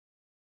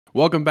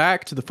Welcome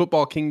back to the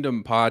Football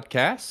Kingdom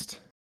podcast.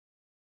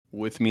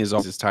 With me as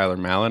always is Tyler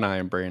Mallon. I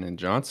am Brandon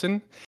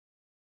Johnson.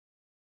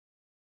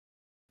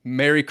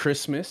 Merry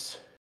Christmas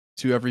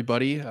to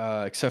everybody,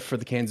 except for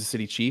the Kansas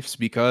City Chiefs,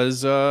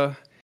 because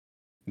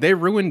they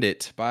ruined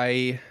it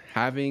by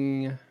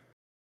having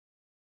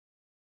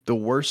the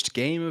worst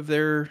game of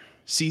their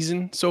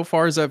season so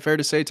far. Is that fair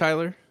to say,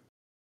 Tyler?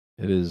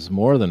 It is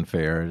more than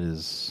fair. It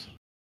is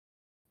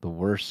the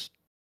worst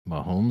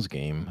Mahomes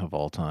game of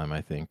all time,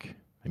 I think.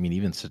 I mean,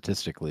 even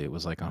statistically, it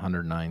was like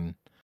 109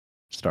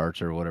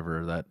 starts or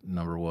whatever that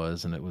number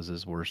was, and it was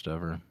his worst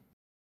ever.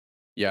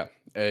 Yeah,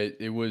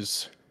 it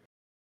was.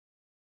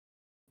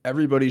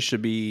 Everybody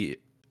should be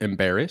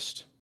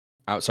embarrassed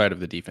outside of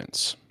the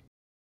defense.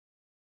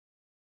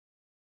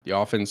 The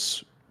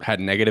offense had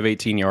negative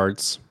 18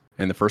 yards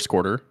in the first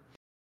quarter,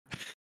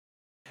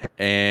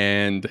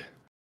 and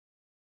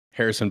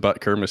Harrison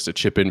Butker missed a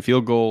chip-in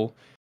field goal.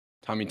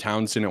 Tommy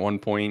Townsend at one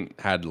point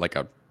had like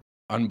a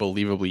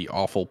unbelievably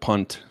awful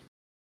punt.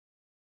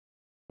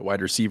 The wide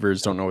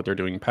receivers don't know what they're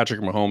doing. Patrick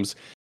Mahomes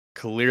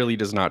clearly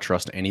does not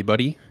trust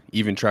anybody,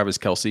 even Travis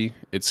Kelce.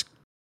 It's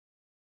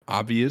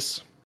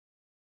obvious.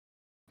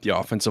 The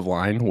offensive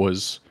line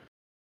was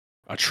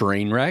a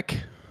train wreck.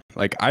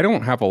 Like, I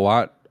don't have a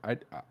lot.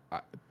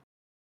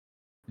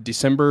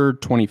 December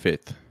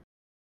 25th,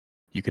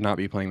 you cannot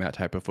be playing that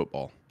type of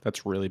football.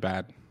 That's really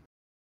bad.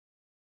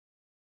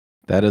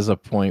 That is a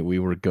point we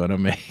were going to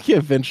make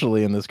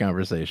eventually in this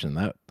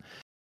conversation.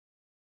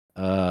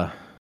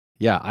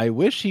 Yeah, I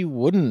wish he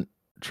wouldn't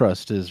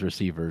trust his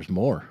receivers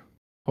more,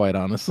 quite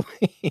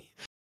honestly,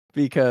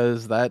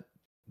 because the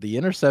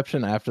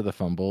interception after the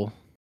fumble,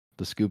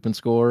 the scoop and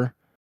score,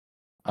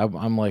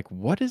 I'm like,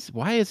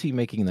 why is he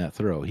making that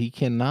throw? He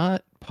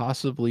cannot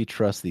possibly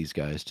trust these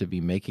guys to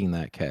be making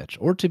that catch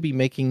or to be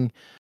making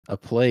a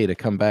play to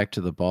come back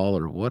to the ball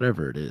or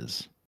whatever it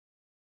is.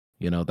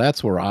 You know,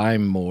 that's where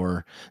I'm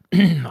more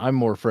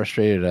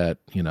frustrated at,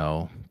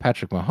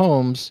 Patrick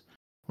Mahomes,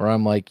 where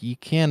I'm like, you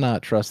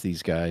cannot trust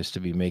these guys to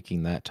be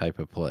making that type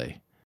of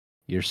play.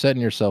 You're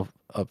setting yourself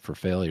up for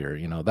failure.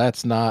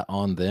 That's not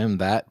on them,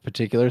 that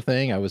particular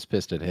thing. I was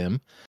pissed at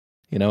him,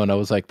 and I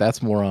was like,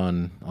 that's more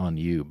on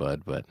you,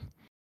 bud. But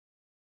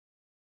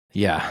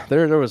yeah,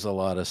 there was a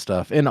lot of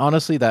stuff. And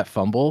honestly, that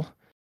fumble,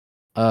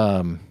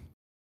 the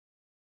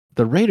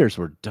Raiders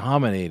were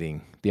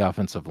dominating the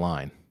offensive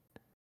line.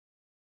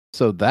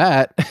 So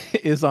that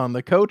is on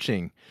the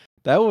coaching.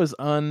 That was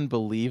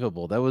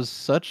unbelievable. That was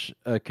such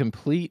a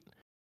complete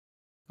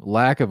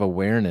lack of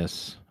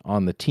awareness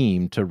on the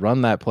team to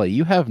run that play.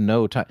 You have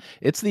no time.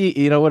 It's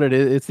you know what it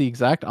is? It's the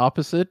exact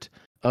opposite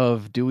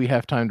of, do we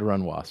have time to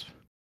run Wasp?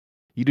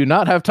 You do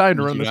not have time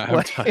to run this play. You do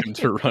not have time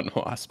to run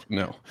Wasp.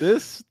 No. There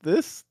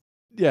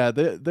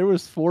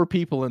was 4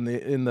 people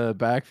in the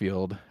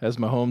backfield as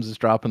Mahomes is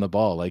dropping the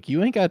ball. Like,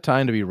 you ain't got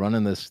time to be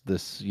running this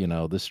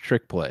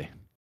trick play.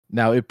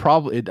 Now,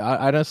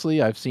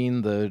 honestly, I've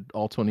seen the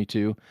all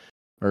 22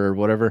 or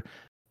whatever.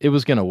 It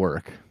was going to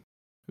work.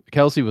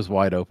 Kelce was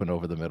wide open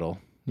over the middle,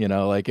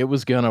 it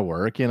was going to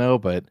work,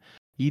 but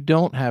you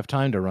don't have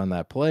time to run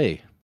that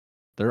play.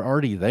 They're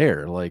already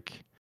there.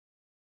 Like,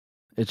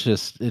 it's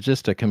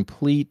just a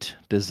complete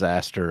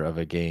disaster of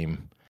a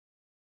game.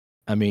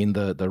 I mean,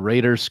 the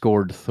Raiders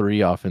scored 6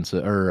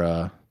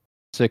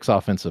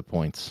 offensive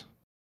points.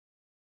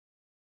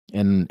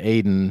 And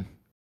Aiden,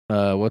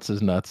 what's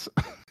his nuts?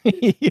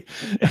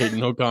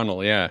 Aiden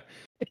O'Connell, yeah.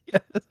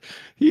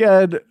 He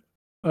had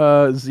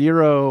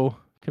 0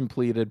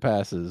 completed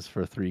passes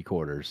for 3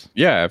 quarters.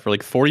 Yeah, for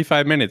like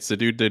 45 minutes, the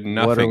dude did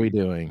nothing. What are we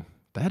doing?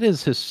 That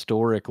is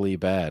historically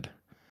bad.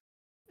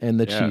 And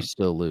the Chiefs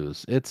still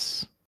lose.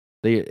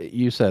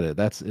 You said it.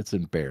 It's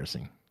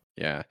embarrassing.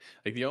 Yeah.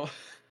 Like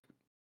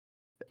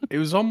it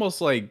was almost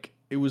like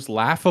it was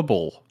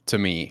laughable to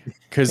me,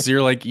 because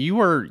you're like,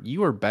 you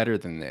are better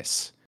than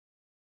this.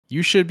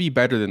 You should be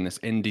better than this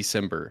in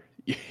December.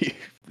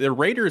 The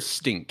Raiders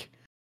stink.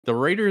 The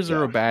Raiders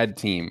are a bad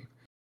team.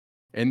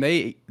 And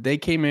they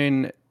came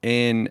in,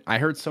 and I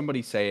heard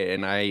somebody say it,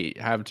 and I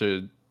have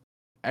to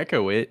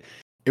echo it.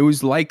 It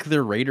was like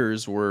the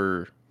Raiders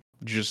were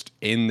just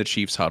in the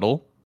Chiefs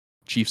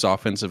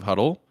offensive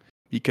huddle,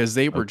 because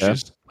they were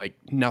just like,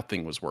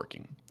 nothing was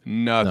working.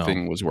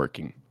 Nothing was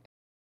working.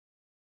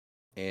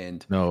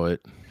 And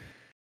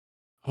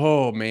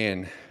oh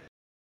man.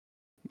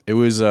 It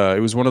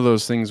was one of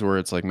those things where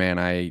it's like, man,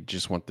 I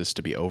just want this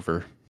to be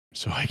over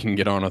so I can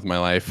get on with my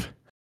life.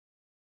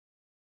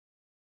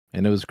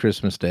 And it was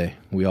Christmas Day.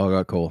 We all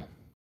got Cole.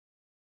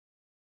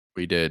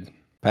 We did.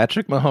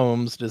 Patrick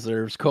Mahomes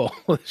deserves Cole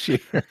this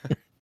year.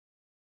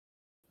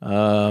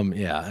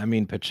 Yeah, I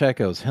mean,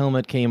 Pacheco's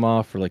helmet came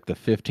off for like the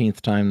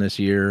 15th time this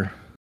year.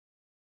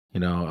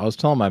 I was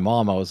telling my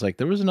mom, I was like,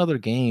 there was another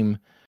game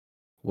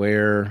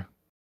where,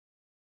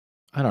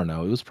 I don't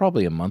know, it was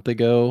probably a month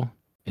ago,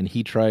 and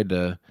he tried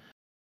to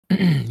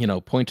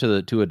point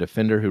to a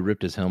defender who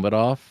ripped his helmet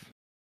off,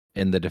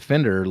 and the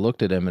defender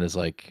looked at him and is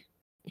like,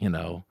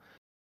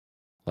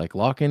 like,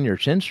 lock in your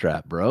chin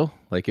strap, bro.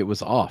 Like, it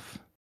was off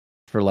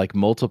for like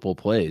multiple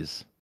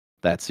plays.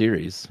 that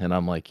series. And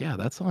I'm like, yeah,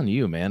 that's on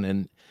you, man.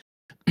 And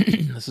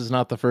this is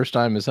not the first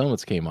time his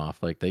helmets came off.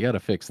 Like, they got to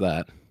fix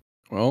that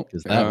Well,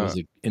 because that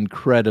was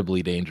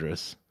incredibly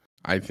dangerous.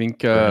 I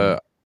think him.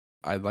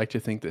 I'd like to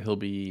think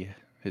that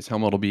his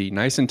helmet will be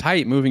nice and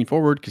tight moving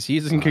forward because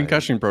he's in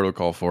concussion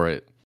protocol for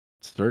it.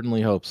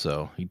 Certainly hope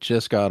so. He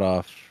just got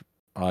off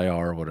IR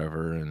or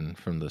whatever and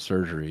from the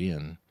surgery,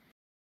 and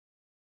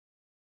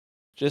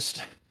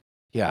just,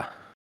 yeah,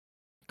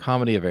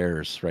 comedy of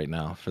errors right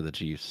now for the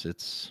Chiefs.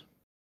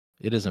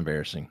 It is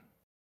embarrassing.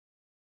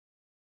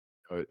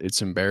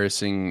 It's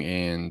embarrassing,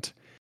 and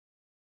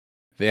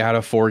they had a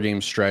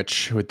 4-game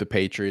stretch with the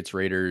Patriots,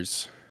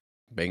 Raiders,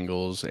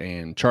 Bengals,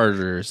 and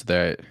Chargers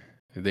that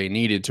they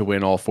needed to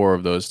win all 4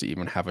 of those to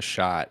even have a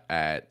shot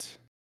at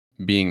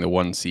being the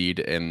 1 seed.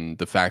 And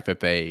the fact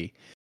that they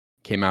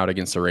came out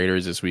against the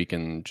Raiders this week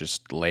and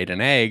just laid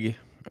an egg,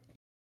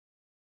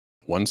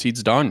 1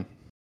 seed's done.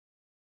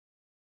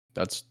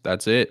 That's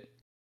it.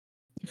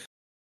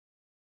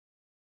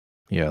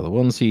 Yeah, the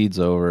 1 seed's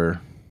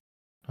over,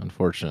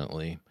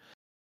 unfortunately.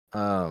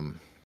 There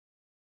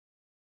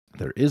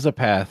is a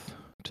path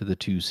to the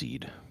 2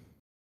 seed.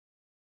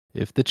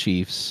 If the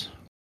Chiefs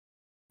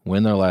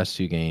win their last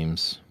 2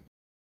 games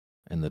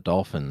and the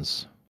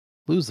Dolphins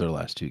lose their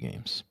last 2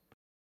 games.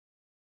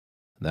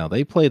 Now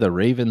they play the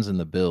Ravens and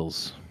the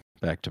Bills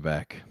back to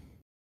back.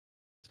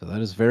 So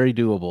that is very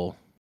doable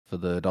for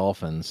the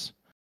Dolphins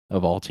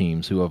of all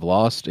teams who have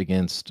lost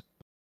against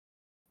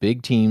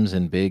big teams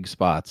in big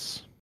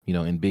spots,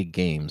 in big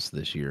games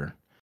this year.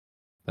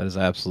 That is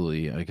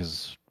absolutely,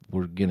 because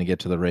we're going to get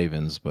to the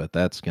Ravens, but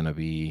I'm going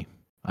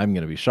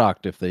to be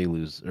shocked if they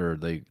lose or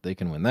they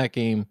can win that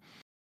game.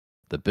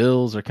 The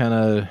Bills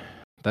are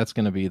that's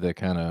going to be the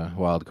kind of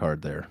wild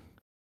card there.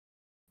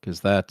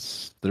 Because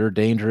they're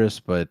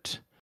dangerous, but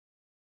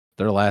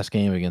their last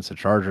game against the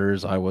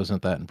Chargers, I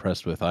wasn't that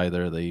impressed with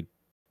either. They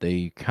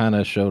kind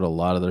of showed a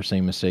lot of their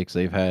same mistakes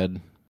they've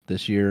had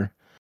this year.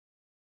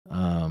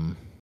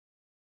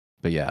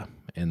 But yeah,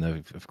 and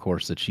of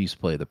course the Chiefs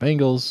play the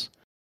Bengals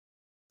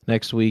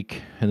next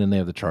week, and then they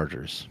have the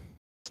Chargers.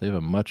 So they have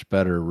a much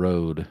better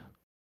road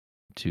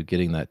to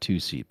getting that 2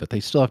 seed, but they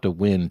still have to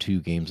win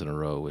 2 games in a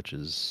row, which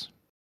is.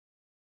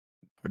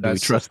 Or do we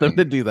trust them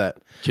to do that?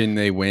 Can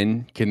they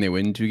win? Can they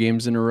win 2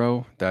 games in a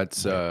row?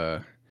 That's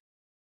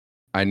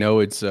I know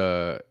it's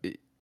a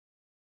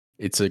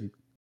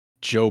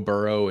Joe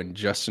Burrow and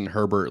Justin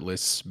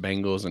Herbert-less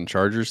Bengals and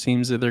Chargers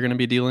teams that they're going to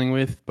be dealing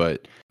with,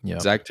 but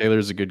Zach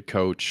Taylor's a good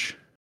coach.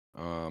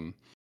 And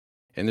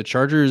the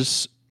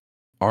Chargers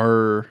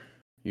are,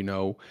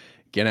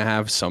 going to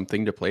have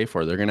something to play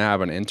for. They're going to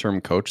have an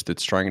interim coach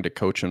that's trying to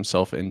coach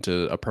himself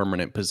into a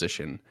permanent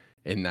position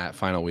in that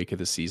final week of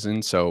the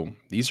season. So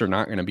these are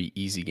not going to be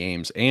easy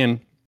games.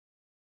 And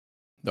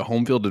the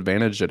home field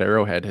advantage at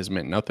Arrowhead has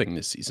meant nothing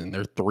this season.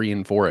 They're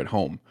 3-4 at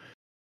home.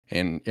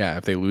 And yeah,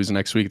 if they lose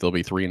next week, they'll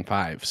be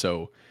 3-5.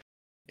 So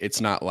it's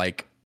not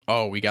like,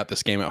 oh, we got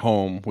this game at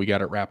home, we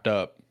got it wrapped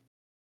up.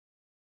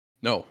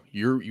 No,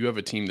 you have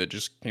a team that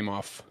just came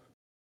off,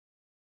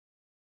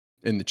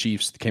 and the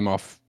Chiefs came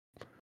off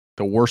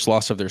the worst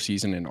loss of their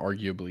season and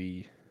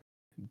arguably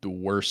the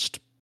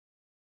worst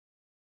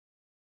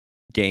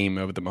game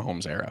of the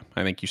Mahomes era.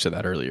 I think you said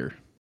that earlier.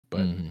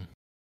 But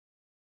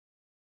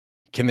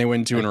Can they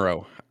win 2 in a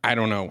row? I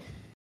don't know.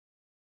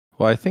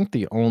 Well, I think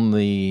the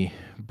only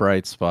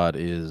bright spot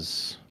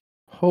is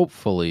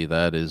hopefully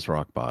that is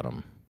rock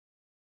bottom.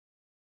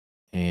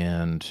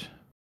 And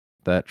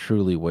that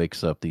truly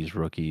wakes up these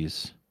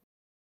rookies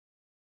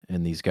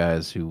and these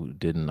guys who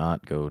did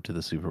not go to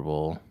the Super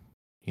Bowl,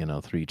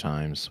 3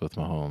 times with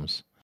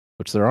Mahomes,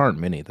 which there aren't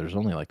many. There's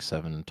only like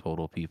 7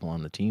 total people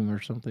on the team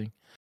or something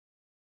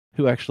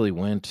who actually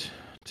went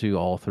to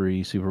all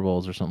 3 Super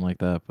Bowls or something like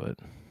that. But,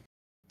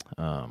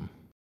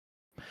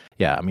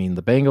 yeah, I mean,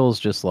 the Bengals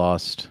just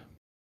lost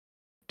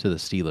to the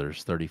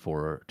Steelers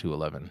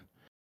 34-11.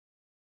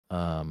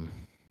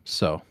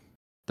 So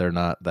they're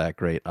not that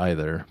great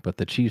either, but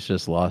the Chiefs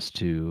just lost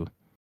to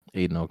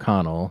Aiden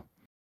O'Connell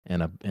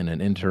and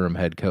an interim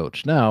head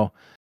coach. Now,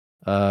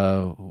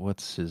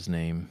 what's his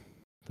name?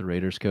 The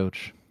Raiders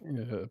coach?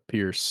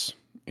 Pierce.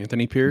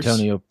 Anthony Pierce?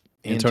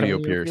 Antonio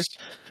Pierce.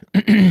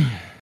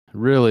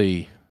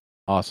 Really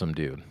awesome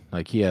dude.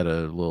 Like, he had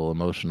a little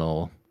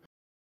emotional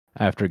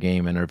after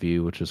game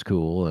interview, which was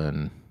cool,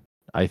 and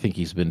I think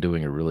he's been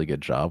doing a really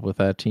good job with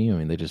that team. I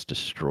mean, they just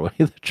destroy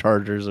the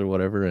Chargers or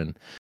whatever, and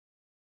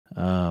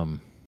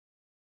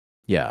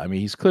yeah, I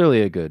mean, he's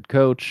clearly a good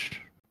coach,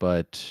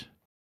 but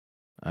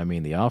I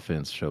mean, the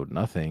offense showed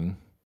nothing,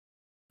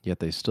 yet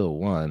they still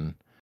won.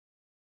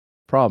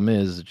 Problem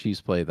is, the Chiefs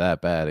play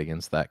that bad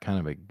against that kind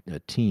of a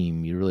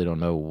team. You really don't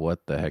know what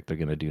the heck they're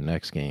going to do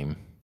next game.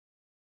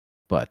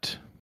 But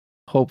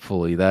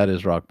hopefully that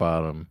is rock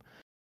bottom.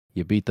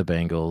 You beat the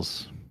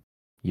Bengals.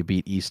 You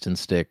beat Easton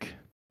Stick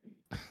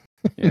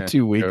in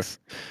 2 weeks.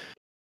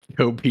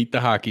 Go beat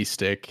the hockey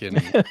stick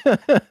and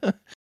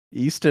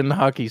Easton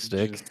hockey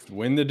stick. Just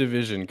win the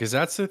division, because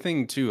that's the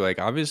thing too.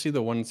 Like, obviously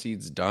the 1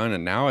 seed's done,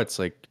 and now it's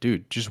like,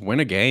 dude, just win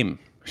a game.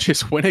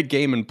 Just win a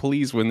game and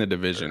please win the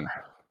division.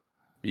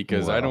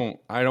 Because I Well.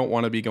 don't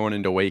want to be going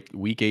into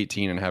week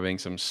 18 and having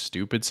some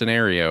stupid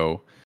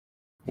scenario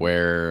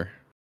where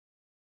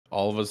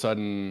all of a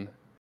sudden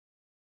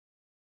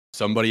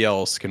somebody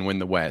else can win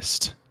the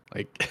West.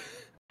 Like,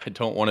 I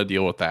don't want to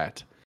deal with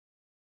that.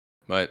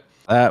 But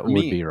That for would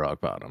me, be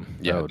rock bottom.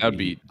 yeah, it'd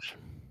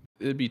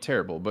be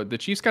terrible. But the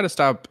Chiefs got to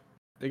stop.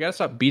 They got to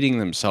stop beating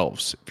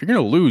themselves. If you're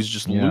gonna lose,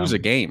 just lose a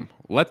game.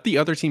 Let the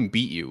other team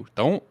beat you.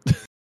 Don't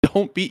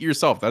beat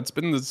yourself. That's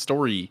been the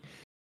story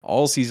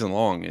all season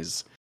long.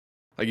 Is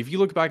like if you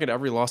look back at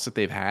every loss that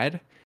they've had,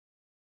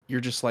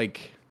 you're just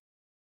like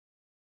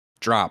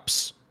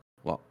drops,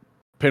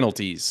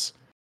 penalties,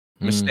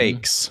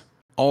 mistakes,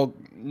 all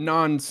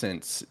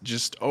nonsense,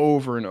 just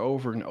over and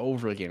over and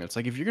over again. It's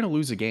like if you're gonna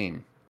lose a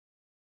game,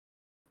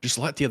 just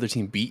let the other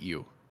team beat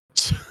you.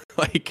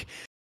 Like,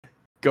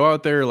 go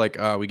out there like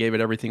we gave it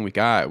everything we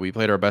got. We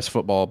played our best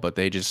football, but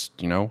they just,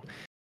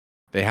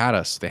 they had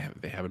us. They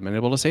haven't been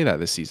able to say that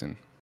this season.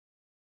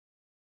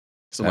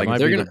 So that like,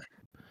 they're gonna.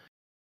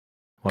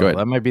 Well,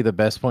 that might be the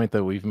best point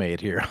that we've made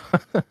here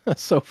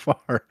so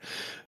far,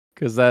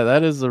 because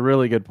that is a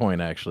really good point,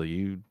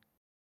 actually.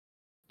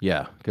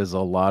 Because a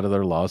lot of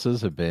their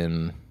losses have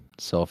been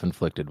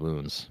self-inflicted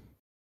wounds.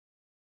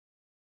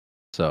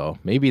 So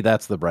maybe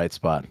that's the bright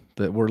spot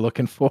that we're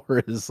looking for.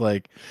 Is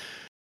like,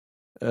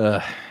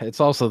 it's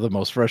also the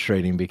most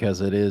frustrating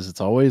because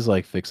it's always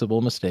like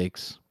fixable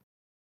mistakes,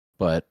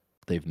 but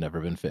they've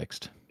never been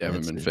fixed. They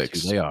haven't been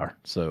fixed. Who they are.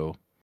 So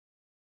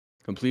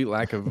complete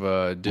lack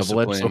of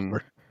discipline.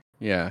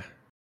 Yeah.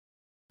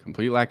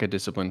 Complete lack of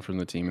discipline from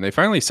the team. And they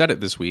finally said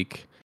it this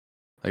week.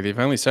 Like, they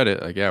finally said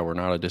it. Like, yeah, we're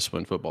not a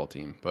disciplined football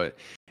team.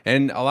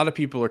 And a lot of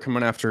people are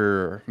coming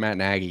after Matt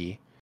Nagy.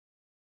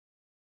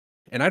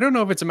 And I don't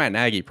know if it's a Matt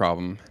Nagy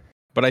problem,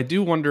 but I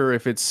do wonder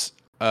if it's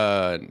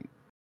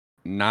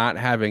not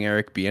having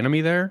Eric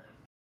Bieniemy there.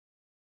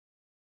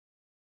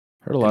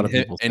 Heard a lot of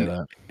people say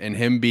that. And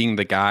him being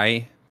the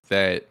guy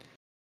that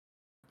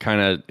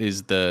kind of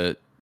is the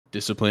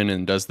discipline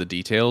and does the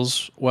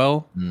details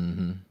well.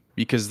 Mm-hmm.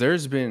 Because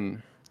there's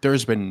been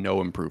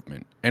no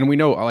improvement. And we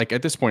know, like,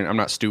 at this point, I'm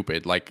not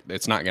stupid. Like,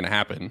 it's not going to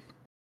happen.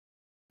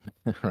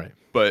 Right.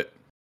 But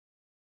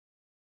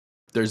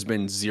there's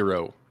been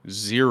zero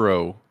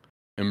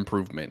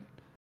improvement.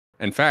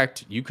 In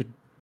fact,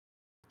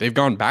 they've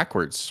gone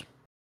backwards.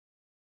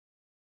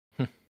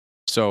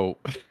 So,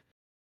 I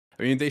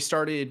mean, they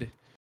started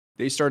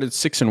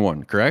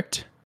 6-1,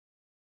 correct?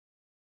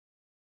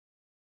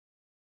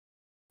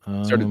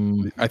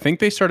 I think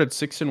they started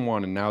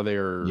 6-1, and now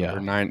they're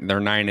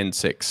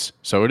 9-6.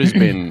 So it has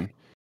been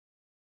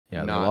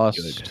they lost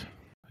good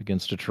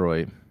against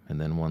Detroit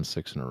and then won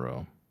 6 in a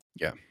row.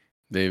 Yeah,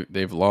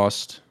 they've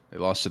lost. They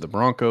lost to the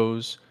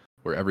Broncos,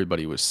 where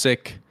everybody was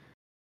sick.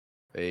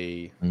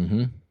 They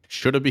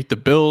should have beat the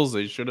Bills.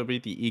 They should have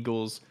beat the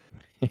Eagles.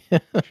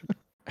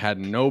 Had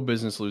no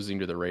business losing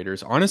to the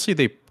Raiders. Honestly,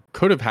 they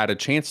could have had a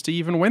chance to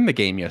even win the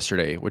game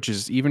yesterday, which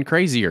is even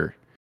crazier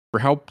for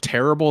how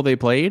terrible they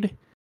played.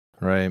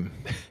 Right.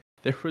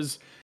 There was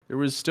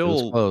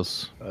still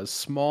close. A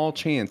small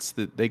chance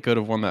that they could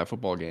have won that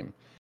football game.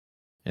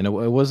 And it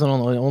wasn't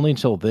only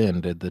until then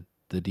did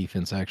the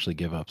defense actually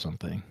give up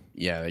something.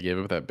 Yeah, they gave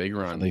up that big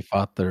run. They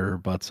fought their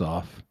butts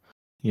off,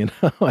 at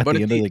the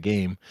end of the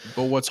game.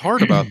 But what's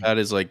hard about that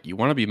is, like, you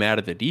want to be mad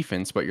at the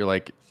defense, but you're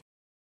like,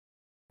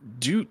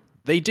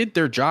 they did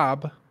their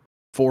job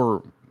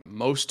for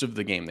most of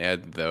the game. They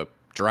had the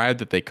drive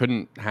that they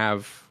couldn't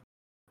have,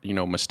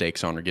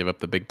 mistakes on or give up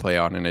the big play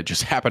on, and it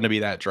just happened to be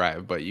that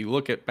drive. But you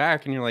look at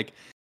back and you're like,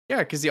 yeah,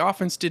 because the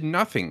offense did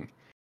nothing.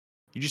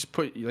 You just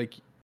put your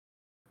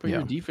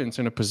defense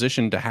in a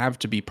position to have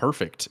to be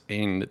perfect,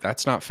 and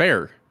that's not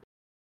fair.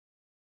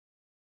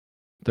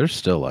 They're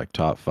still like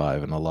top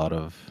 5 in a lot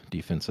of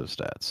defensive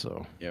stats.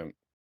 So yeah.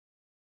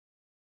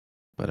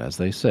 But as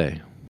they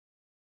say,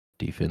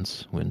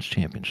 defense wins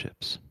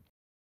championships.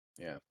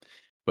 Yeah.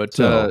 But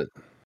the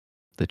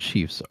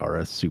Chiefs are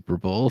a Super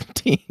Bowl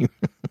team.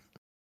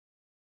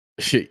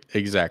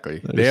 Exactly.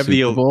 They have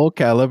Super the Bowl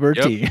caliber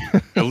team.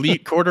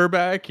 Elite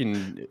quarterback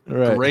and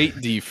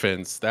great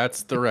defense.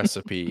 That's the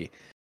recipe.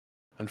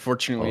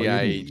 Unfortunately,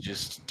 I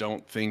just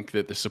don't think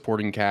that the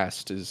supporting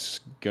cast is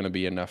going to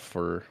be enough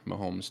for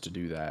Mahomes to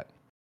do that.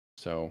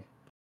 So,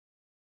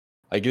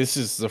 like, this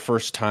is the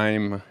first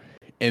time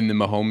in the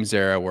Mahomes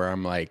era where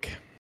I'm like,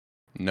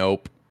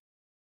 nope,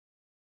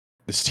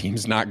 this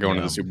team's not going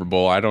to the Super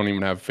Bowl. I don't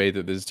even have faith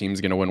that this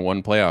team's going to win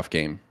one playoff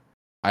game.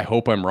 I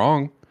hope I'm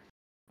wrong.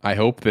 I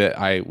hope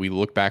that we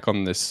look back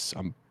on this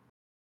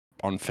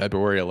on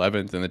February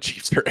 11th and the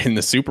Chiefs are in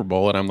the Super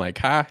Bowl, and I'm like,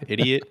 ha,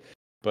 idiot.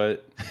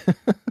 But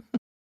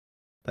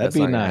that'd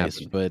be nice.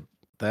 But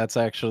that's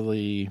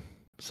actually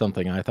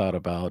something I thought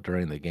about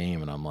during the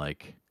game, and I'm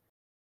like,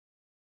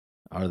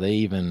 can they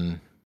even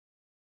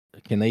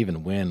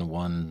win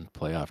one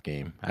playoff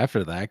game?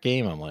 After that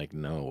game, I'm like,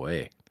 no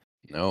way.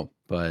 No.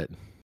 But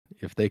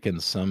if they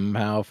can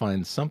somehow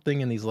find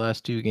something in these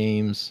last 2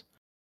 games,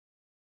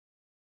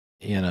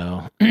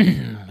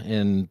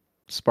 and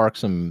spark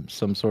some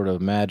sort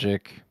of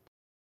magic,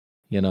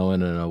 in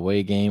an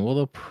away game. Well,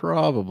 they'll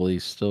probably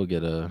still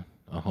get a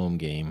home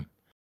game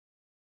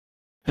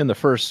in the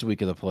first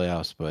week of the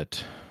playoffs,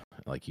 but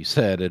like you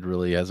said, it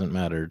really hasn't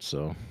mattered.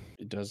 So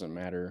It doesn't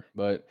matter.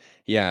 But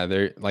yeah,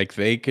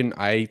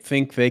 I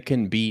think they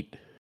can beat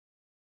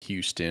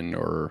Houston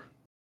or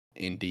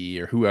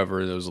Indy or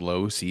whoever those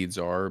low seeds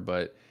are,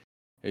 but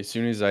as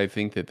soon as I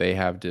think that they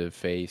have to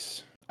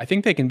face, I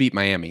think they can beat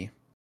Miami.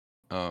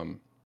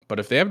 But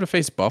if they have to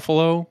face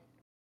Buffalo,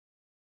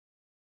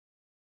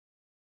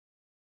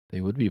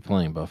 they would be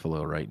playing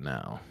Buffalo right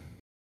now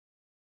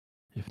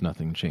if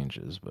nothing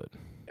changes. But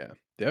yeah,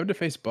 they have to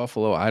face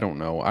Buffalo. I don't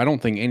know. I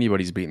don't think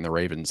anybody's beating the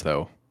Ravens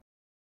though.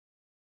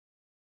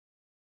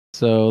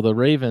 so the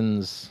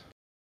Ravens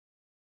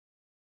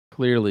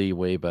clearly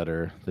way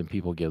better than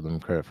people give them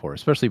credit for,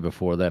 especially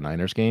before that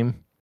Niners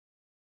game.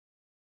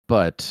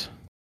 But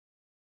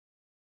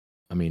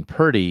I mean,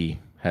 Purdy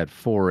had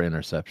 4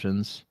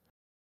 interceptions.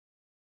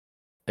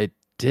 It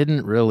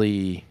didn't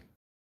really.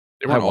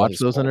 They I weren't all watched his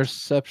those fault.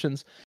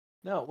 interceptions.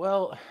 No,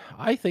 well,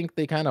 I think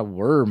they kind of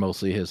were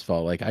mostly his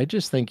fault. Like, I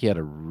just think he had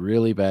a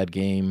really bad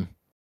game,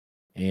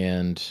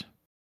 and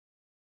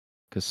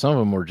because some of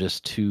them were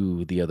just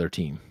to the other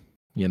team,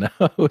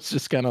 it's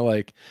just kind of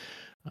like,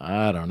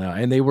 I don't know.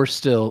 And they were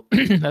still.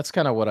 That's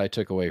kind of what I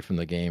took away from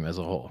the game as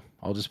a whole.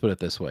 I'll just put it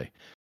this way: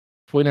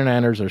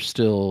 49ers are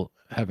still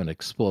have an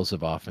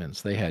explosive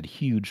offense. They had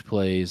huge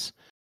plays,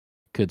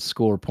 could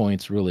score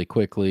points really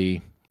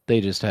quickly.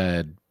 They just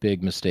had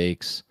big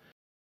mistakes.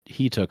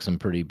 He took some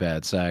pretty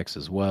bad sacks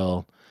as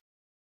well.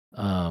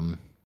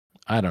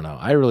 I don't know.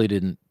 I really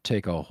didn't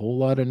take a whole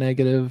lot of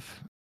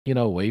negative,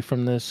 away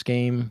from this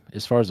game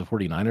as far as the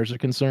 49ers are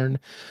concerned,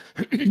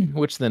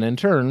 which then in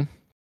turn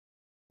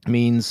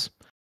means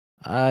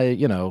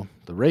the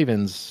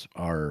Ravens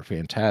are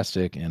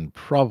fantastic and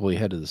probably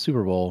head to the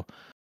Super Bowl.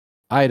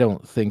 I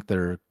don't think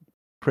they're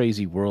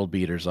crazy world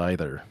beaters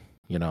either.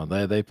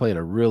 They played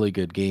a really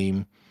good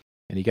game,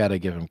 and you got to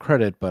give them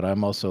credit. But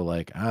I'm also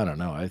like, I don't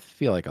know. I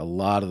feel like a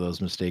lot of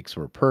those mistakes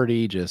were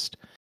Purdy just,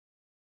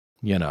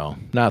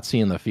 not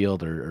seeing the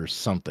field or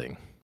something.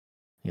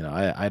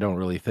 I don't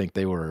really think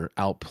they were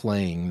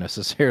outplaying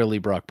necessarily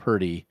Brock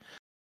Purdy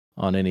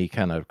on any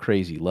kind of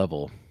crazy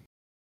level.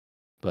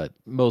 But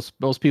most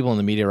people in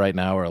the media right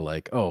now are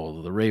like,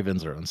 oh, the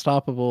Ravens are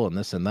unstoppable and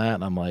this and that.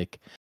 And I'm like,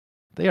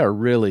 they are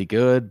really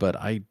good, but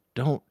I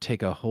don't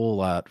take a whole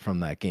lot from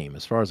that game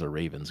as far as the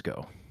Ravens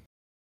go.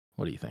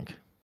 What do you think?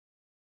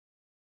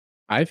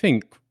 I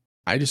think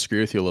I disagree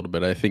with you a little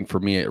bit. I think for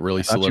me, it really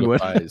I thought you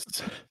would.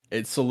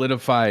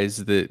 solidifies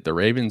that the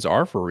Ravens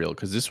are for real,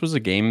 because this was a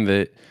game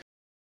that,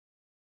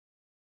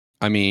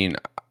 I mean,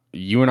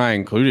 you and I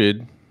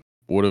included,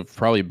 would have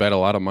probably bet a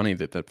lot of money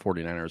that the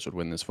 49ers would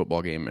win this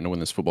football game and win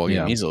this football game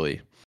Yeah.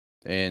 easily.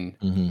 And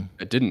Mhm.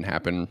 it didn't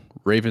happen.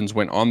 Ravens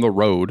went on the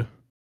road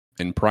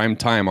in prime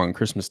time on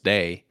Christmas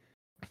Day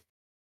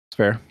It's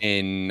fair.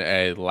 in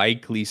a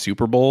likely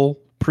Super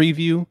Bowl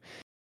preview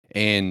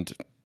and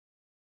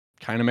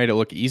kind of made it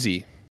look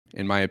easy,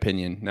 in my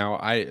opinion. Now,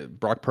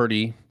 Brock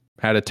Purdy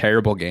had a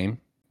terrible game.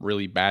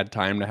 Really bad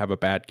time to have a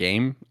bad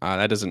game.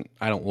 I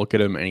don't look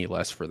at him any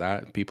less for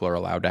that. People are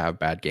allowed to have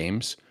bad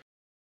games.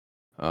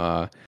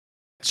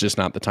 It's just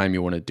not the time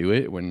you want to do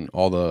it when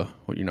all the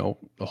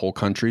whole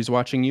country's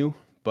watching you.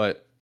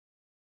 But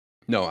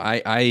no,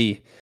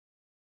 I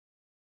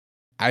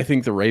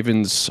think the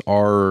Ravens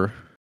are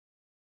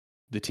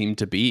the team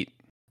to beat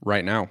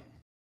right now.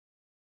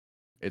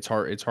 It's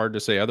hard to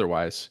say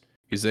otherwise.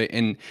 Because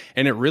and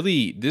it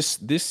really, this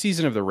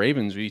season of the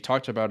Ravens, we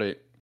talked about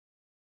it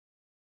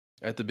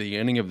at the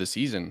beginning of the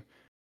season.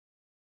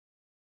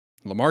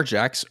 Lamar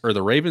Jackson, or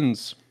the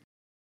Ravens,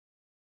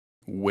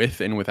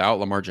 with and without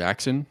Lamar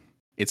Jackson,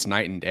 it's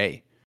night and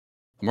day.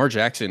 Lamar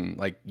Jackson,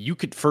 like, you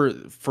could, for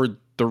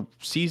the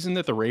season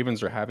that the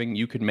Ravens are having,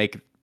 you could make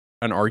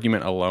that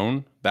argument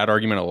alone, that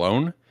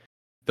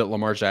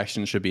Lamar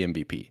Jackson should be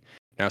MVP.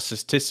 Now,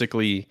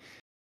 statistically,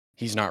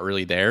 he's not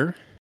really there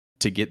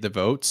to get the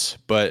votes,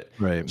 but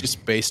Right.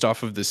 just based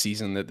off of the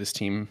season that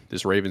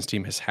this Ravens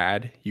team has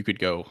had, you could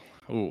go,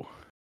 oh,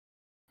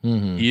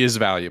 Mhm. he is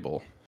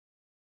valuable.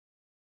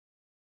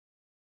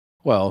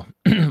 Well,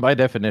 by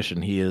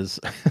definition, he is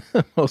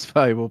most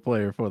valuable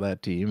player for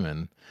that team,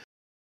 and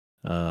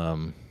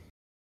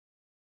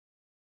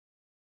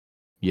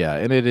yeah,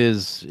 and it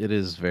is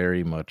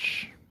very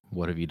much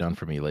what have you done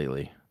for me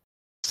lately?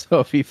 So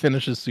if he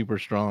finishes super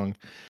strong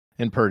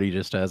and Purdy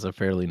just has a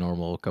fairly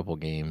normal couple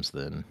games,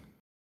 then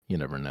you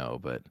never know.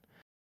 But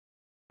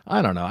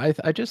I don't know.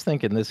 I just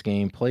think in this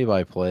game, play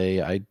by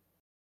play, I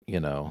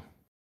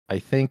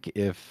think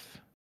if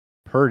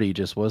Purdy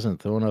just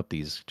wasn't throwing up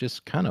these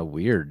just kind of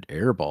weird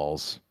air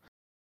balls,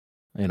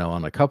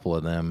 on a couple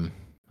of them,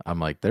 I'm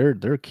like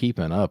they're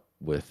keeping up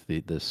with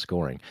the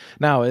scoring.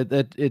 Now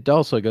it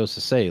also goes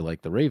to say,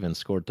 like, the Ravens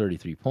scored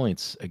 33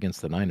 points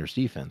against the Niners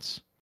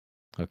defense.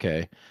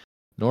 Okay,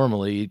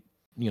 normally,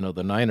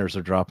 the Niners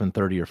are dropping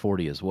 30 or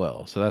 40 as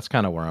well. So that's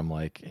kind of where I'm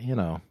like,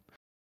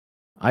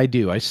 I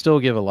do. I still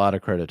give a lot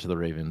of credit to the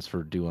Ravens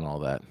for doing all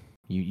that.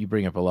 You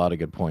bring up a lot of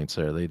good points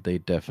there. They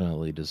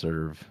definitely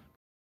deserve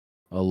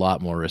a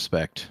lot more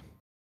respect,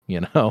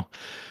 you know.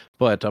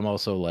 But I'm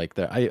also like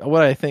that.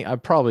 I think I'm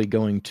probably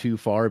going too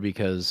far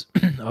because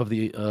of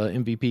the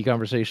MVP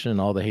conversation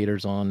and all the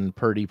haters on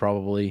Purdy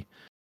probably.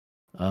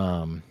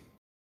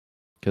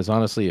 Because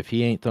honestly, if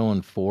he ain't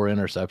throwing 4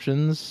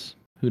 interceptions,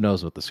 who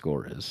knows what the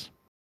score is?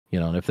 You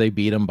know, and if they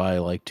beat him by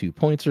like 2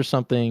 points or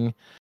something,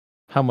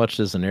 how much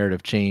does the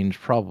narrative change?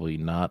 Probably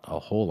not a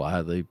whole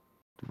lot. The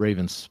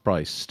Ravens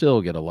probably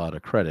still get a lot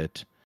of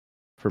credit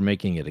for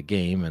making it a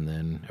game, and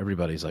then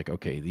everybody's like,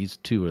 okay, these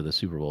two are the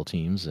Super Bowl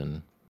teams,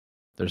 and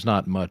there's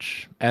not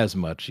as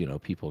much,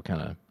 people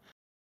kind of,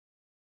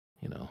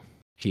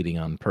 cheating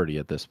on Purdy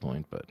at this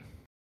point, but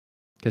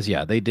because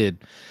they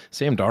did.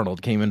 Sam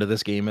Darnold came into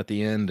this game at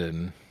the end,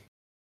 and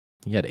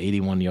he had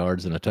 81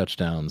 yards and a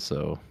touchdown.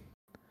 So,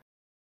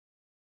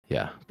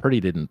 yeah, Purdy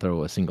didn't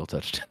throw a single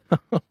touchdown,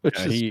 which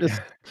is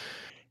just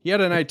he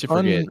had a night to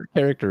forget.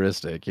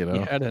 Uncharacteristic, He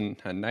had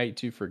a night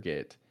to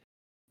forget.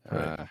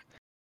 Right.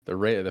 The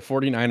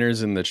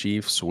 49ers and the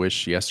Chiefs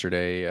wish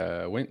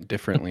yesterday went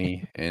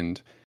differently,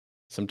 and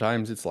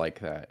sometimes it's like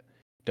that.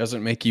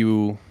 Doesn't make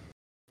you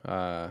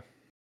a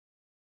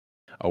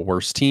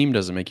worse team,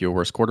 doesn't make you a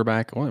worse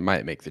quarterback. Well, it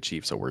might make the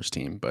Chiefs a worse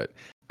team, but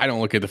I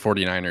don't look at the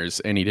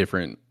 49ers any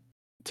different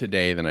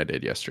today than I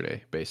did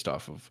yesterday based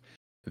off of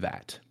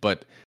that.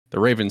 But the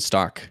Ravens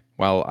stock,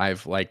 while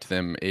I've liked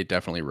them, it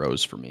definitely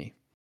rose for me.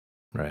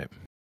 Right.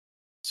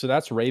 So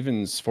that's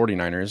Ravens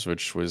 49ers,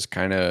 which was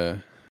kind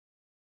of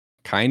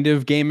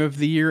game of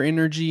the year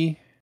energy,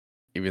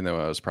 even though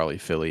I was probably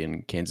Philly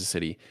and Kansas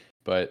City.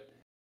 But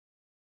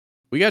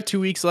we got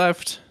 2 weeks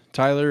left,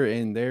 Tyler,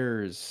 and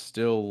there's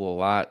still a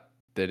lot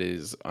that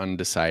is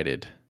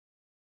undecided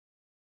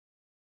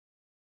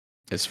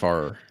as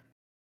far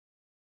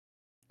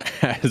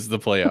as the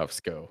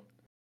playoffs go.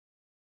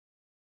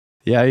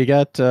 Yeah, you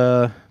got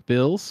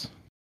Bills,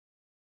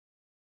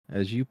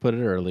 as you put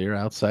it earlier,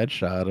 outside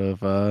shot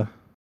of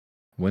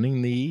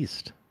winning the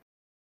East.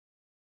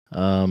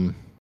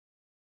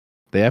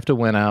 They have to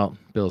win out.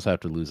 Bills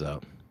have to lose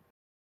out.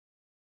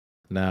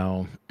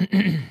 Now,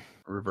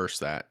 reverse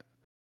that.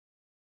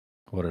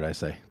 What did I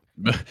say?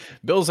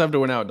 Bills have to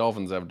win out.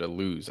 Dolphins have to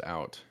lose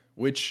out,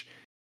 which,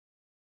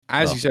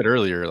 as you said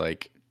earlier,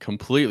 like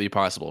completely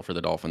possible for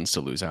the Dolphins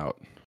to lose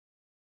out.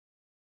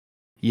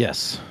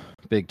 Yes,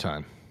 big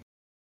time.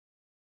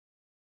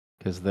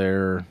 Because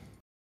I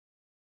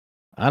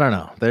don't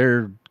know,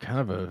 they're kind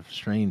of a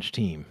strange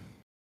team.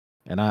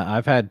 And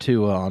I've had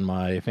Tua on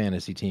my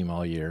fantasy team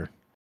all year.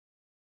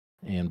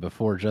 And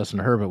before Justin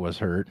Herbert was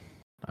hurt,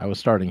 I was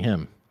starting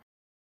him.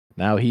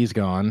 Now he's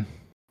gone,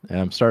 and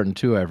I'm starting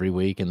Tua every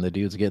week, and the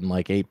dude's getting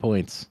like 8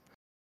 points.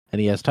 And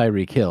he has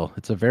Tyreek Hill.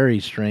 It's a very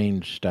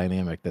strange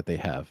dynamic that they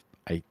have.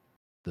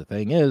 The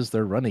thing is,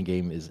 their running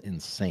game is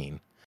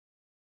insane.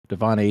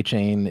 Devon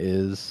Achane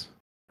is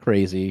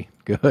crazy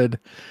good.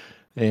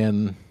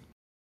 And,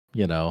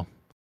 a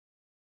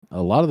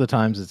lot of the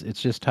times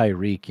it's just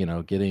Tyreek,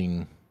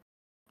 getting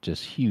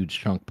just huge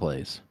chunk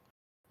plays.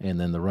 And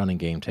then the running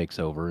game takes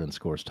over and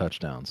scores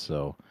touchdowns.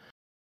 So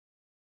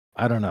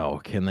I don't know.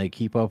 Can they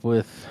keep up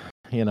with,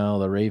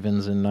 the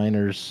Ravens and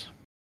Niners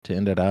to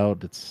end it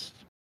out? It's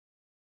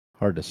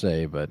hard to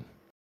say, but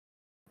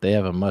they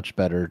have a much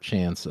better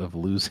chance of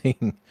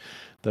losing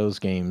those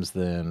games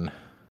than.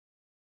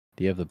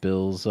 Do you have the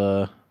Bills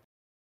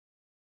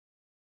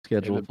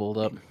schedule pulled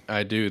up?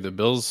 I do. The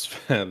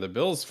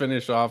Bills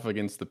finish off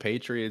against the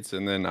Patriots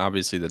and then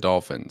obviously the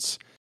Dolphins.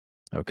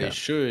 Okay. They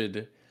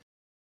should.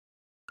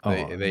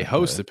 They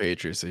host the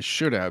Patriots. They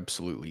should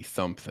absolutely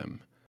thump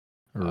them.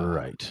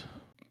 Right.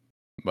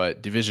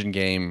 But division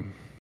game,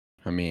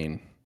 I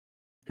mean,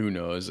 who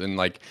knows? And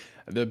like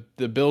the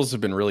Bills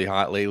have been really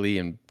hot lately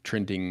and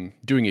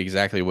doing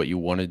exactly what you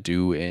want to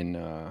do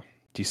in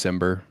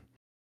December.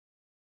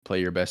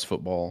 Play your best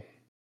football.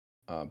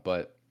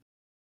 But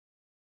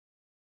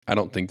I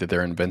don't think that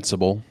they're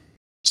invincible.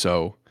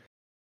 So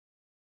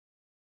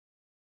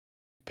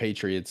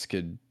Patriots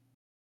could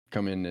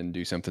come in and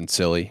do something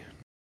silly.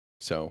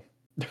 So,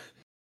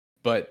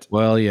 but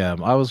well, yeah,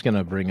 I was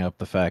gonna bring up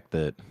the fact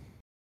that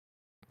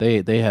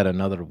they had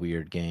another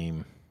weird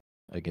game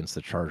against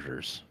the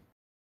Chargers.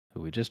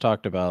 We just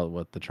talked about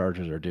what the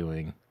Chargers are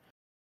doing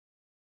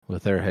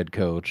with their head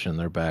coach and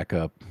their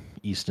backup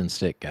Easton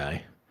Stick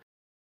guy.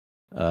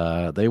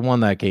 They won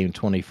that game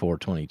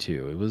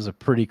 24-22. It was a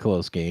pretty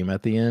close game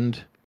at the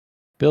end.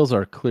 Bills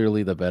are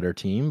clearly the better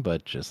team,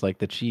 but just like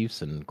the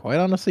Chiefs and quite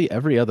honestly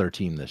every other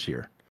team this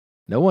year,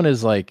 no one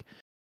is like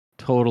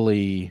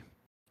totally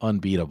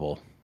unbeatable.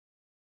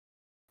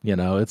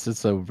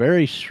 It's a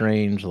very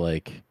strange,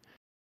 like,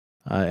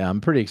 I'm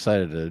pretty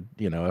excited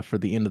to, for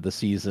the end of the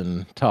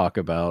season, talk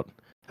about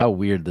how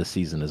weird this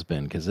season has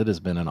been, because it has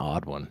been an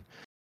odd one.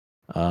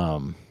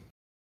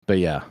 But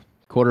yeah,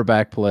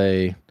 quarterback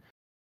play,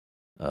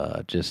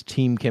 just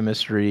team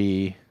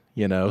chemistry,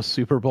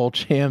 Super Bowl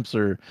champs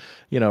or,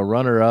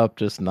 runner up,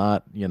 just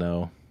not,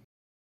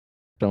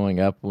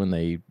 showing up when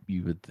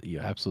you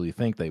absolutely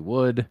think they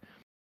would.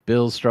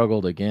 Bills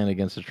struggled again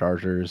against the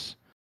Chargers.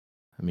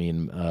 I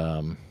mean,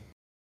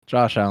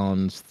 Josh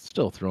Allen's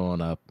still throwing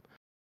up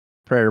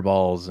prayer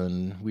balls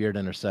and weird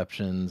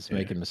interceptions,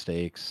 making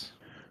mistakes.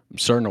 I'm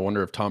starting to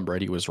wonder if Tom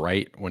Brady was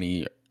right when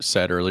he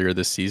said earlier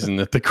this season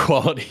that the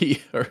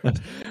quality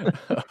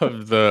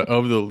of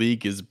the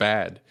league is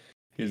bad.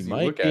 He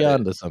might be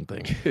onto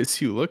something.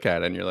 Because you look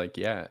at it and you're like,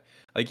 yeah,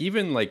 like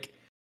even like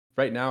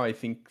right now, I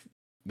think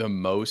the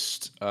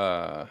most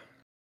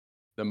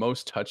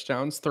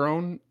touchdowns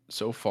thrown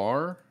so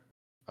far,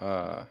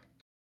 the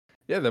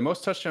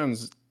most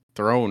touchdowns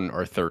thrown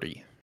are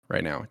 30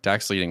 right now.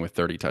 Dak's leading with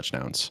 30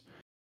 touchdowns.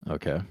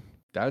 Okay,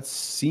 that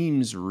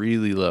seems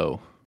really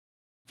low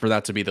for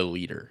that to be the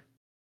leader.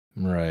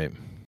 Right.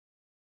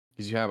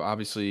 Because you have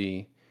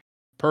obviously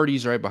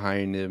Purdy's right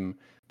behind him,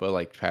 but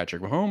like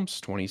Patrick Mahomes,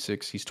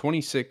 26. He's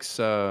 26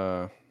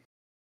 touchdowns.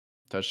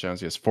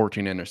 He has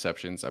 14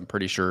 interceptions. I'm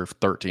pretty sure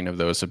 13 of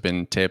those have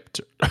been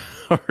tipped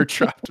or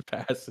dropped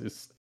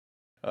passes.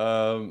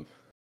 But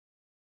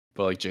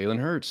like Jalen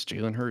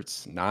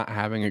Hurts not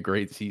having a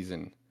great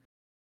season.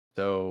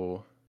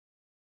 So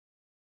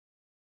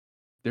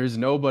there's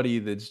nobody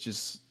that's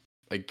just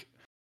like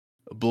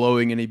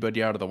blowing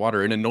anybody out of the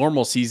water. In a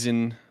normal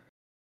season,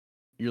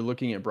 you're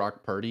looking at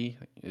Brock Purdy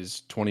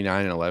is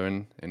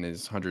 29-11 and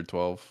his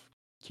 112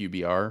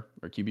 QBR or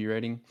QB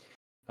rating.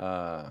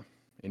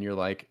 And you're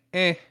like,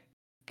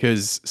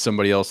 because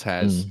somebody else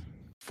has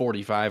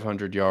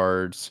 4,500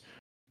 yards,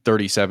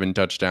 37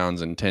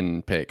 touchdowns, and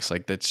 10 picks.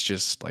 Like, that's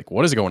just like,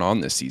 what is going on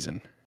this season?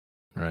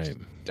 Right.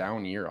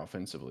 Down year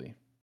offensively.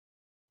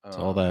 It's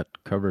all that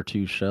cover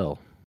 2 shell.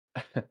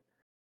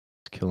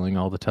 Killing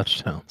all the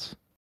touchdowns.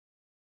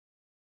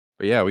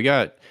 But yeah, we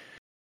got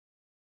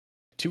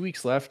 2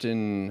 weeks left,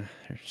 and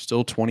there's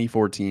still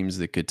 24 teams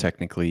that could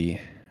technically,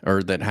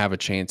 or that have a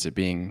chance at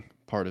being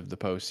part of the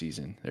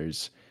postseason.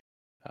 There's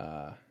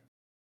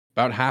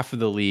about half of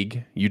the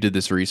league. You did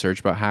this research.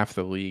 About half of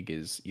the league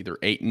is either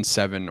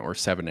 8-7 or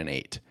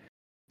 7-8.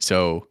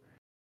 So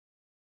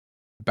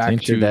back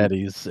to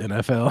daddy's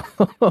NFL.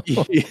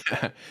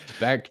 Yeah,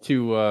 back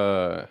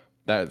to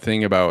that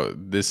thing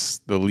about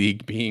the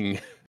league being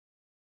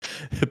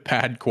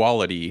bad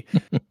quality.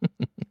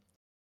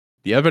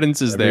 The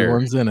evidence is there.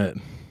 Everyone's in it.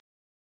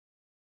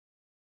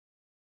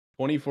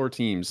 24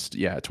 teams.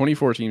 Yeah,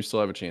 24 teams still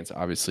have a chance.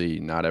 Obviously,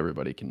 not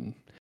everybody can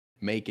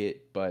make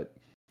it, but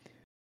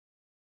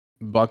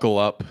buckle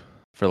up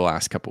for the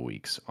last couple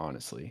weeks,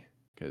 honestly,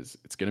 because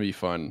it's going to be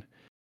fun,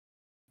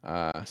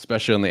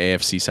 especially on the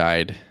AFC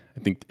side. I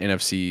think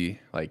NFC,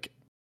 like,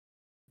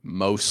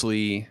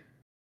 mostly,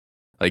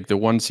 like, the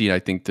 1 seed, I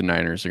think the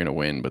Niners are going to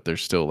win, but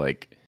there's still,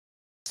 like,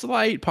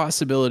 slight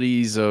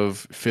possibilities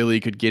of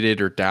Philly could get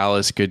it or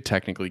Dallas could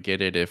technically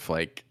get it if,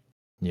 like,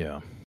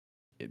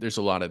 there's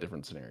a lot of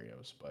different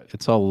scenarios, but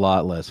it's a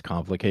lot less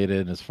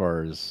complicated as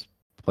far as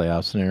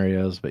playoff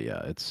scenarios. But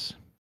yeah, it's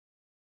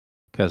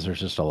because there's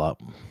just a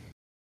lot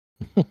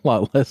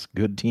less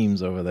good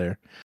teams over there.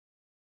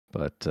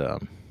 But the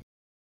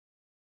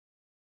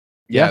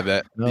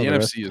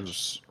NFC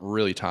is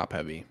really top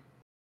heavy,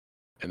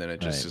 and then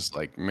it just is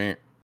like meh.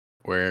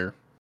 Where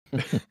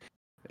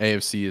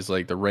AFC is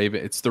like the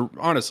Raven. It's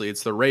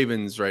the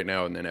Ravens right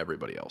now, and then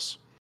everybody else.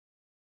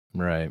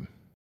 Right.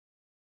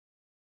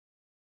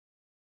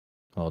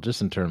 Well,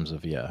 just in terms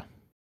of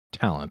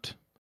talent,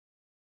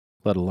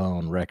 let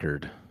alone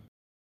record,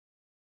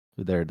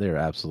 they're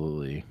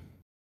absolutely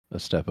a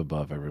step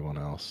above everyone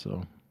else.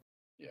 So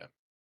yeah.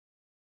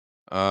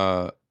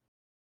 I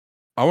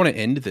want to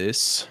end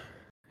this,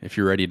 if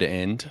you're ready to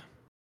end,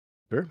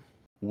 sure,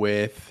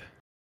 with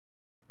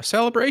a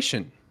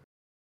celebration.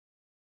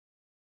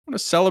 I want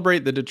to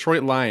celebrate the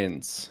Detroit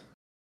Lions.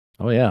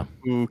 Oh yeah,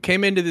 who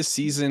came into this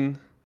season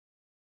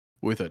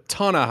with a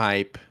ton of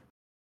hype.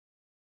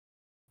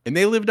 And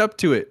they lived up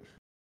to it.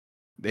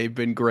 They've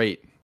been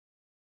great.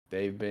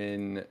 They've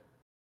been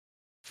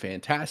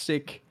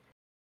fantastic.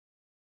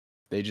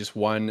 They just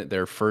won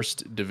their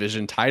first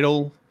division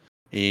title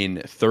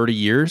in 30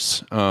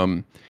 years.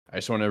 I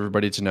just want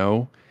everybody to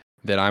know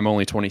that I'm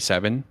only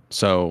 27.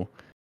 So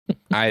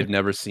I've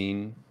never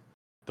seen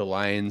the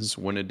Lions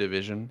win a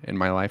division in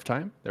my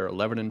lifetime. They're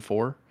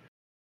 11-4.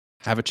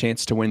 Have a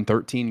chance to win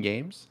 13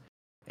 games.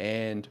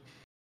 And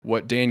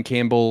what Dan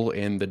Campbell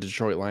and the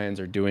Detroit Lions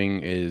are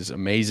doing is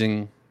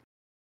amazing.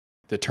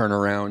 The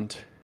turnaround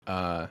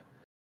that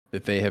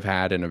they have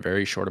had in a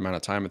very short amount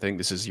of time. I think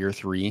this is year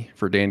 3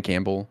 for Dan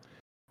Campbell.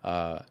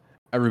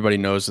 Everybody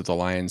knows that the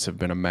Lions have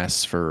been a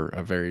mess for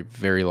a very,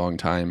 very long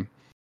time.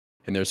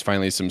 And there's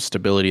finally some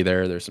stability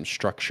there. There's some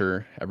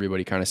structure.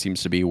 Everybody kind of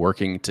seems to be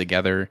working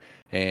together.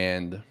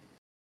 And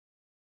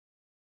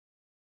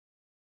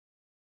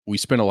we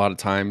spent a lot of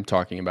time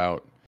talking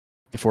about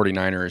the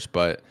 49ers,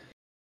 but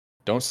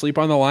don't sleep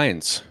on the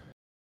Lions.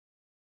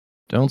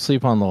 Don't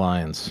sleep on the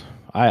Lions.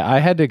 I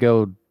had to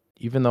go,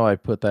 even though I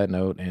put that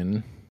note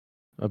in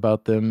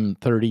about them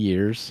 30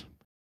 years,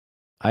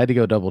 I had to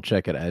go double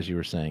check it as you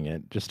were saying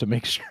it just to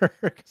make sure,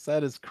 because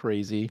that is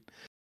crazy.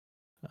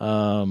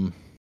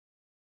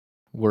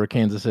 we're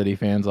Kansas City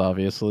fans,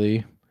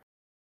 obviously.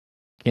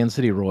 Kansas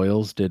City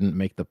Royals didn't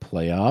make the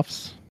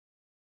playoffs.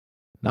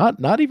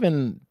 Not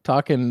even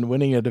talking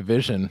winning a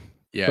division,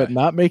 Yeah. but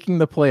not making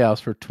the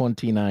playoffs for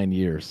 29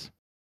 years.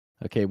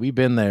 Okay, we've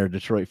been there,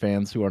 Detroit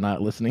fans who are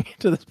not listening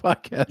to this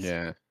podcast.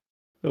 Yeah.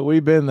 But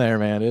we've been there,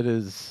 man.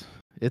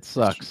 It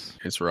sucks.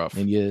 It's rough.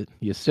 And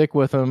you stick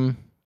with them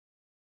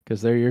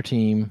because they're your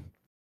team.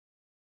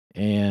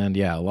 And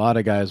yeah, a lot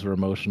of guys were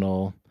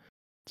emotional.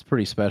 It's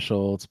pretty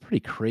special. It's pretty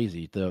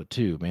crazy though,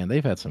 too, man.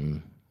 They've had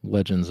some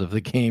legends of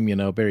the game,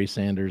 Barry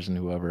Sanders and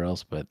whoever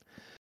else, but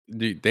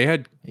Dude, they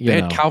had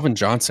Calvin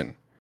Johnson.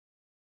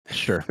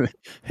 Sure.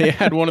 They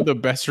had one of the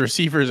best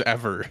receivers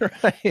ever.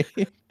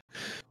 Right.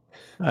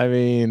 I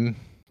mean,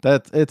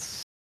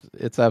 it's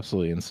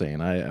absolutely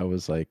insane. I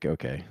was like,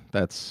 okay,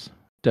 that's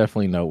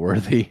definitely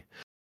noteworthy.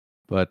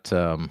 But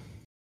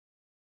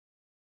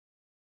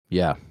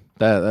yeah,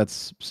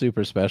 that's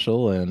super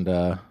special, and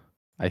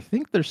I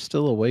think there's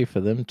still a way for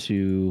them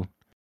to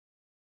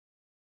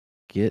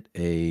get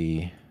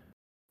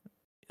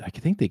I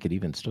think they could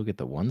even still get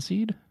the 1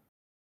 seed.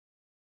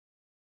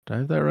 Did I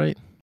have that right?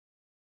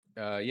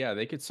 Yeah,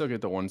 they could still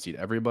get the 1 seed.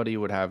 Everybody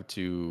would have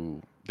to.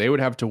 They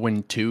would have to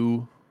win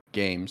 2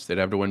 games. They'd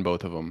have to win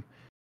both of them,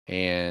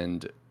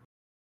 and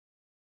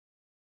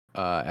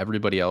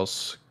everybody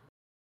else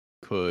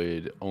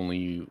could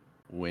only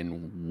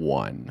win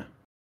 1.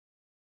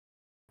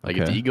 Like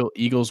if the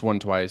Eagles won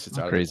twice, it's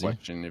out of the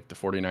question. If the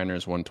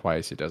 49ers won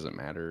twice, it doesn't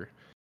matter.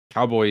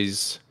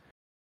 Cowboys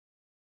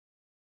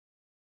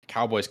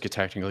could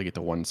technically get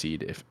the 1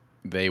 seed if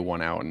they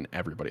won out and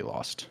everybody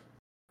lost.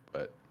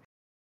 But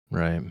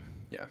right.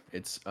 Yeah,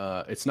 it's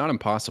not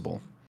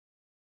impossible,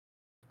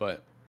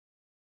 but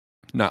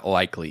not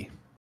likely.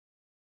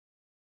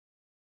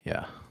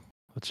 Yeah.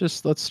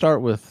 Let's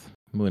start with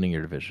winning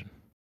your division.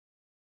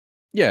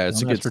 Yeah,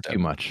 it's a good step. Too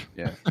much.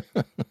 Yeah.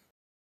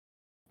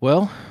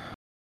 Well,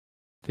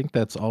 I think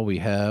that's all we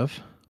have.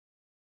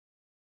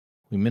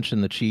 We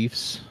mentioned the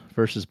Chiefs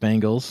versus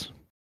Bengals.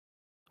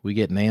 We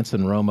get Nance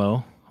and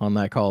Romo on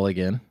that call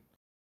again,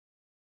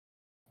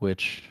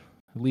 which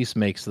at least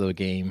makes the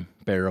game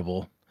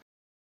bearable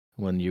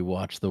when you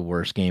watch the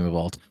worst game of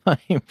all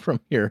time from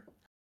your,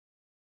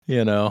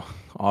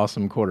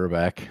 awesome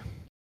quarterback.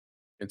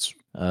 It's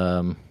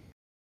I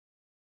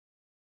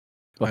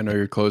know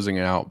you're closing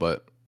it out,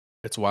 but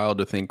it's wild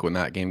to think when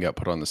that game got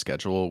put on the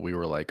schedule, we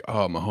were like,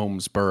 oh,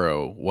 Mahomes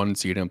Burrow, 1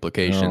 seed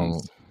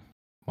implications.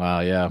 Oh, wow,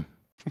 yeah.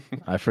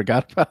 I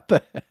forgot about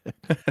that.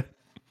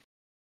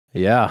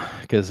 Yeah,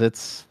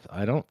 because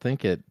I don't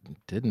think it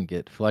didn't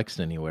get flexed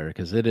anywhere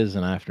because it is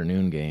an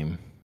afternoon game.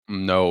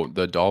 No,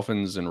 the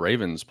Dolphins and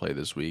Ravens play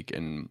this week,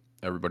 and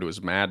everybody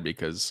was mad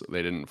because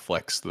they didn't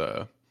flex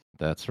the.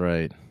 That's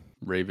right.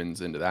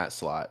 Ravens into that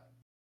slot.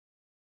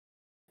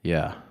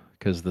 Yeah,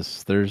 because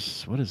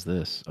what is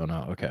this? Oh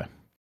no, okay.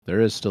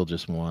 There is still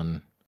just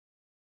one.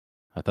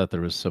 I thought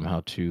there was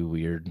somehow 2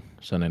 weird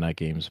Sunday night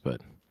games,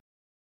 but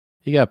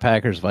you got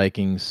Packers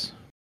Vikings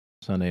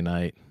Sunday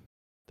night.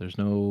 There's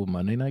no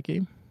Monday night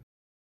game?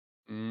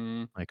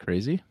 Am I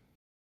crazy?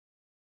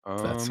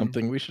 That's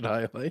something we should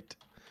highlight.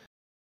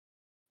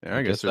 Yeah,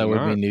 I guess that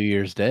would be New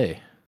Year's Day.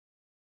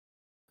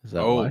 Is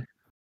that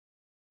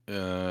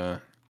why?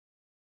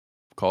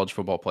 College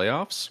football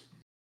playoffs?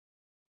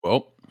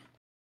 Well.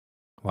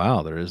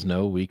 Wow, there is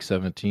no Week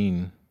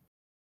 17.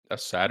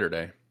 That's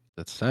Saturday.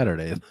 That's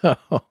Saturday, though.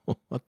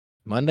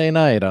 Monday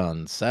night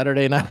on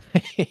Saturday night.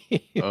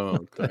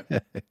 Oh,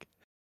 okay.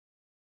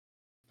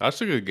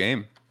 That's a good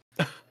game.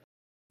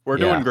 We're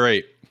doing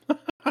great.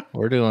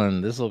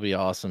 This will be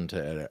awesome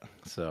to edit.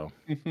 So,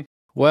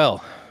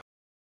 well,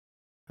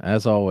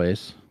 as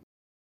always,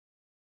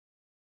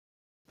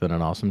 been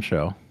an awesome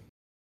show.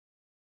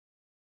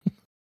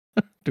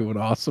 Doing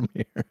awesome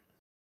here.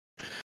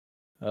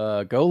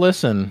 Go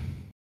listen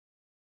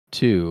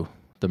to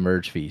the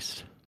Merge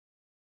Feast.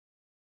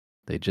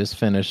 They just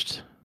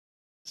finished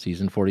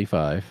season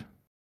 45.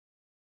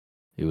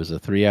 It was a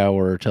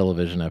 3-hour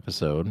television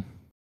episode.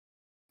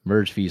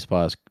 Merge Feast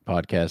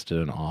podcast did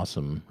an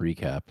awesome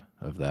recap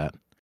of that.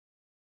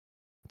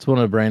 It's one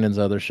of Brandon's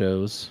other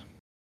shows.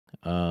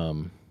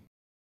 Not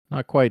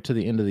quite to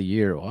the end of the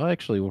year. Well,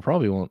 actually, you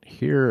won't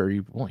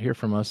hear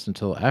from us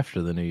until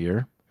after the new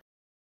year.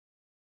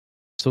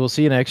 So we'll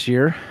see you next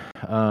year.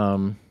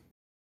 And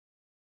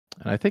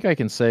I think I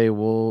can say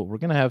we're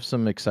going to have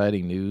some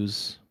exciting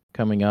news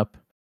coming up.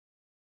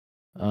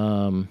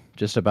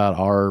 Just about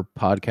our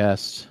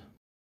podcast,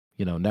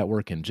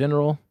 network in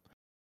general.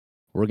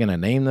 We're going to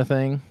name the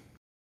thing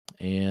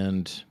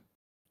and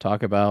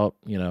talk about,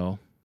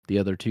 the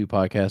other 2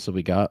 podcasts that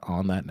we got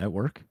on that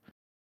network.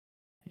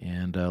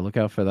 And look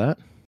out for that.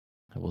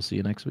 We'll see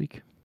you next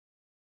week.